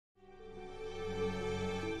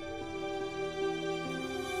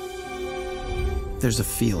there's a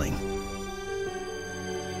feeling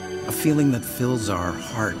that fills our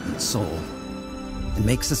heart and soul and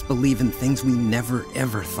makes us believe in things we never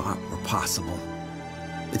ever thought were possible.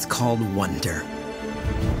 It's called wonder.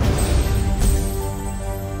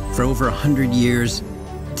 For over 100 years,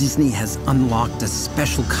 Disney has unlocked a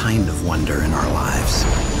special kind of wonder in our lives.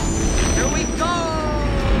 Here we go!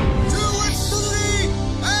 To infinity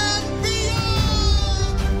and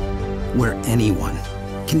beyond! Where anyone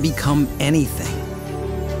can become anything.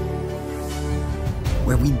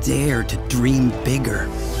 Where we dare to dream bigger.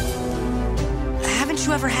 Haven't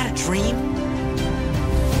you ever had a dream?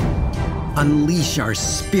 Unleash our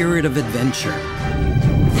spirit of adventure.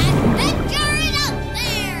 Adventure it out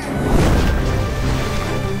there!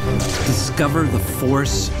 Discover the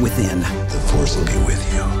force within. The force will be with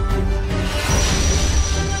you.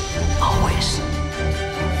 Always.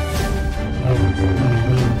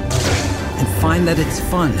 And find that it's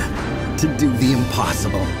fun to do the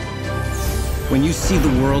impossible. When you see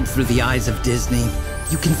the world through the eyes of Disney,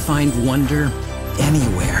 you can find wonder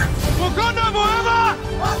anywhere.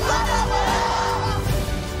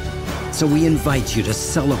 So we invite you to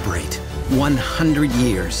celebrate 100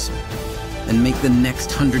 years and make the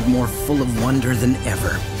next 100 more full of wonder than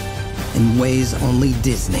ever, in ways only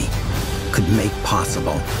Disney could make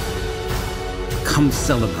possible. Come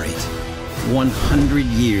celebrate 100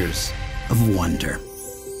 years of wonder.